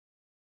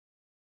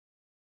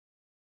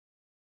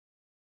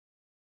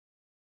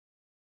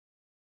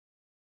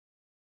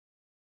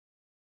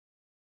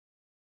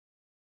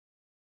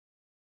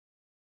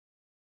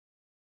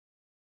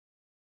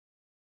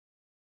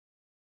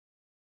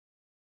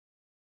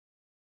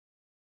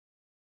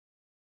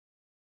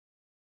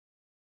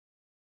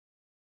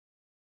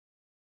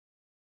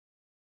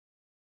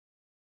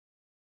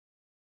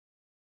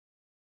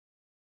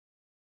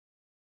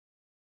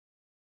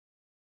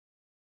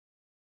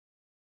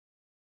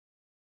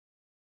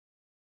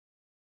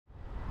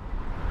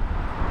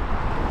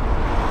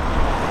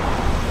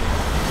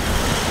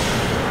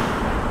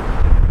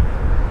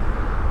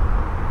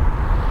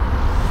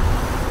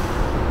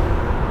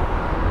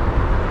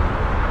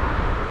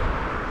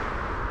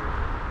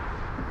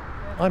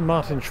I'm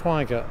Martin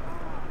Schweiger.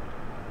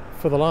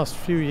 For the last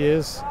few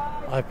years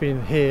I've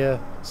been here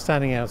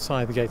standing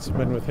outside the gates of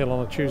Menwith Hill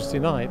on a Tuesday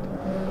night.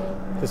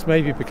 This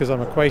may be because I'm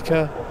a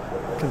Quaker,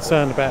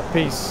 concerned about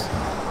peace,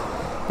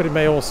 but it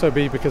may also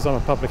be because I'm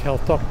a public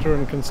health doctor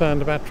and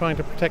concerned about trying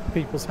to protect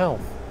people's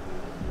health.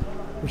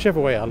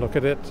 Whichever way I look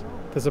at it,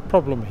 there's a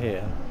problem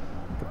here.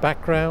 The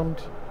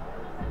background,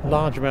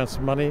 large amounts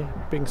of money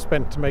being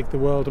spent to make the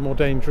world a more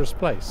dangerous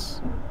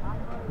place.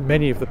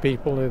 Many of the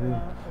people in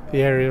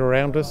the area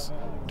around us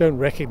don't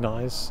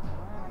recognise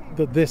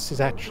that this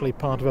is actually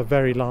part of a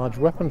very large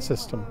weapon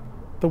system.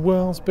 The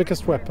world's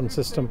biggest weapon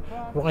system,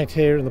 right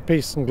here in the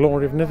peace and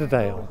glory of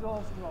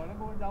Nidderdale,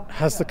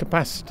 has the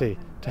capacity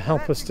to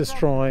help us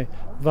destroy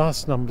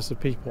vast numbers of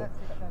people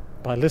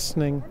by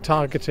listening,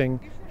 targeting,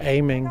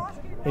 aiming,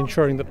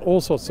 ensuring that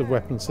all sorts of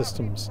weapon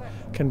systems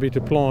can be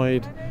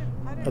deployed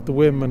at the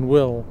whim and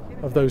will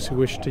of those who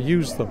wish to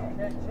use them,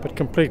 but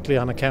completely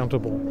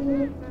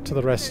unaccountable to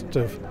the rest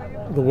of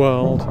the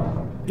world.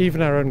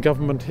 Even our own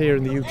government here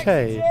in the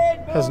UK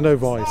has no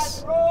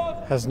voice,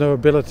 has no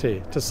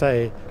ability to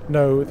say,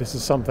 no, this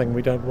is something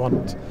we don't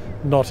want,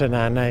 not in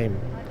our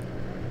name.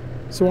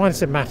 So why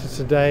does it matter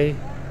today?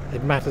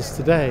 It matters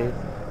today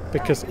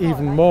because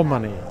even more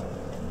money,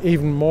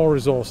 even more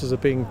resources are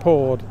being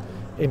poured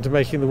into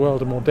making the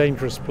world a more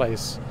dangerous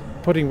place,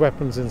 putting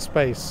weapons in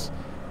space,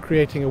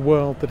 creating a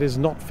world that is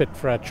not fit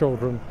for our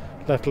children,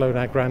 let alone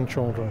our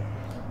grandchildren.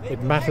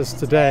 It matters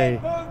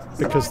today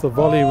because the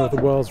volume of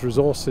the world's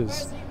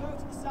resources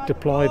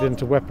deployed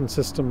into weapon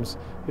systems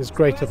is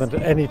greater than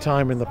at any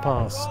time in the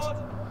past.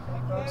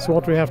 So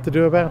what do we have to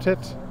do about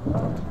it?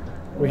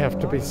 We have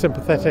to be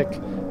sympathetic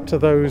to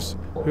those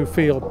who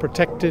feel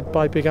protected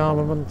by big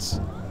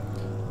armaments.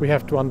 We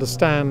have to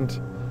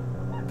understand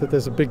that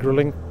there's a big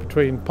link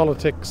between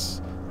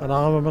politics and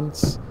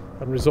armaments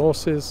and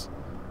resources.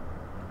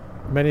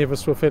 Many of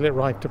us will feel it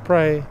right to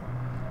pray.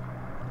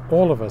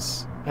 All of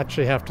us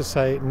actually have to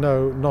say,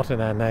 no, not in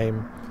our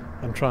name,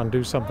 and try and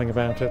do something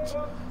about it.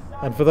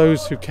 And for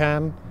those who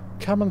can,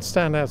 come and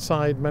stand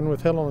outside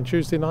Menwith Hill on a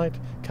Tuesday night,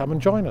 come and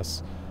join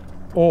us.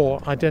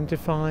 Or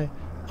identify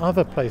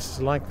other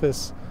places like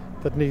this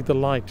that need the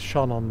light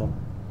shone on them.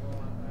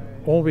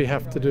 All we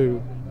have to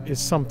do is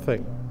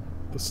something.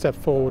 The step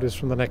forward is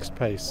from the next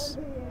pace.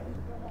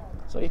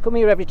 So you come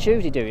here every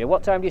Tuesday, do you?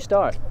 What time do you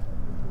start?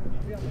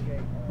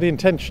 The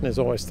intention is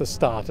always to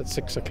start at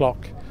 6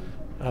 o'clock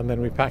and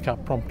then we pack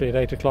up promptly at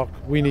 8 o'clock.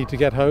 We need to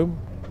get home,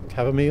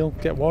 have a meal,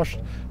 get washed,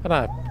 and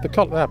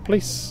our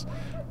police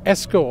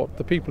escort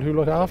the people who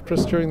look after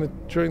us during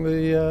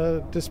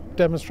the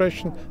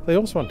demonstration. They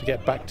also want to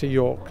get back to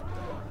York.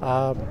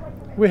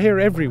 We're here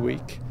every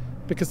week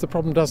because the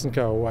problem doesn't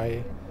go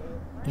away.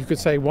 You could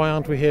say, why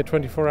aren't we here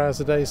 24 hours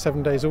a day,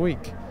 7 days a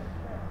week?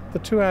 The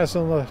 2 hours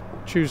on the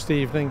Tuesday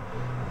evening,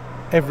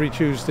 every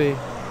Tuesday,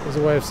 is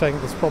a way of saying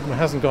this problem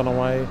hasn't gone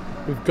away.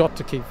 We've got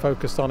to keep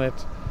focused on it,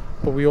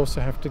 but we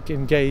also have to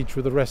engage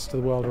with the rest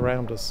of the world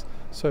around us.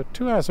 So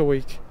 2 hours a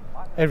week,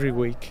 every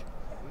week,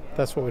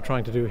 that's what we're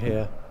trying to do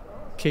here.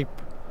 Keep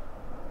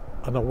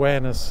an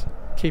awareness,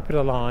 keep it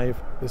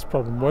alive. This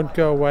problem won't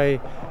go away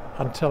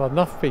until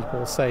enough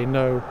people say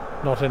no,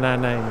 not in our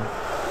name.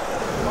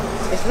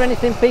 Is there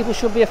anything people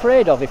should be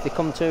afraid of if they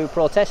come to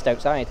protest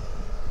outside?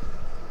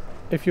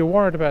 If you're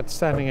worried about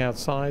standing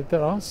outside,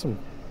 there are some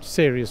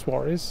serious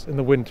worries. In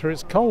the winter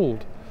it's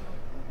cold.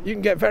 You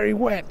can get very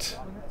wet.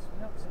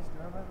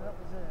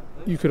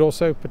 You could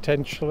also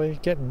potentially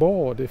get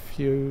bored if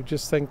you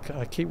just think,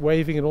 I keep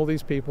waving at all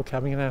these people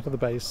coming in and out of the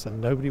base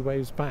and nobody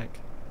waves back.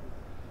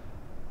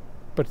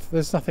 But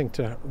there's nothing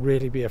to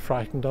really be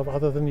frightened of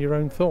other than your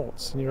own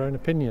thoughts and your own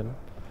opinion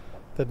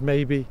that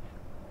maybe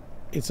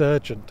it's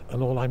urgent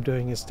and all I'm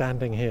doing is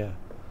standing here.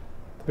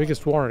 The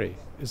biggest worry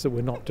is that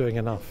we're not doing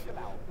enough.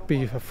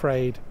 Be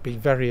afraid, be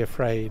very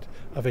afraid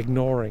of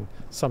ignoring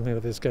something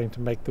that is going to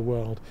make the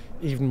world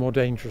even more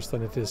dangerous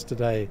than it is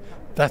today.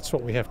 That's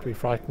what we have to be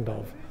frightened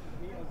of.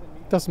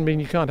 Doesn't mean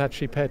you can't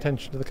actually pay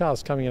attention to the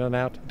cars coming in and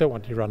out. Don't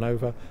want you to run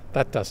over.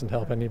 That doesn't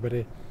help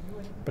anybody.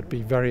 But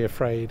be very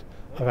afraid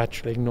of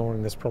actually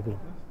ignoring this problem.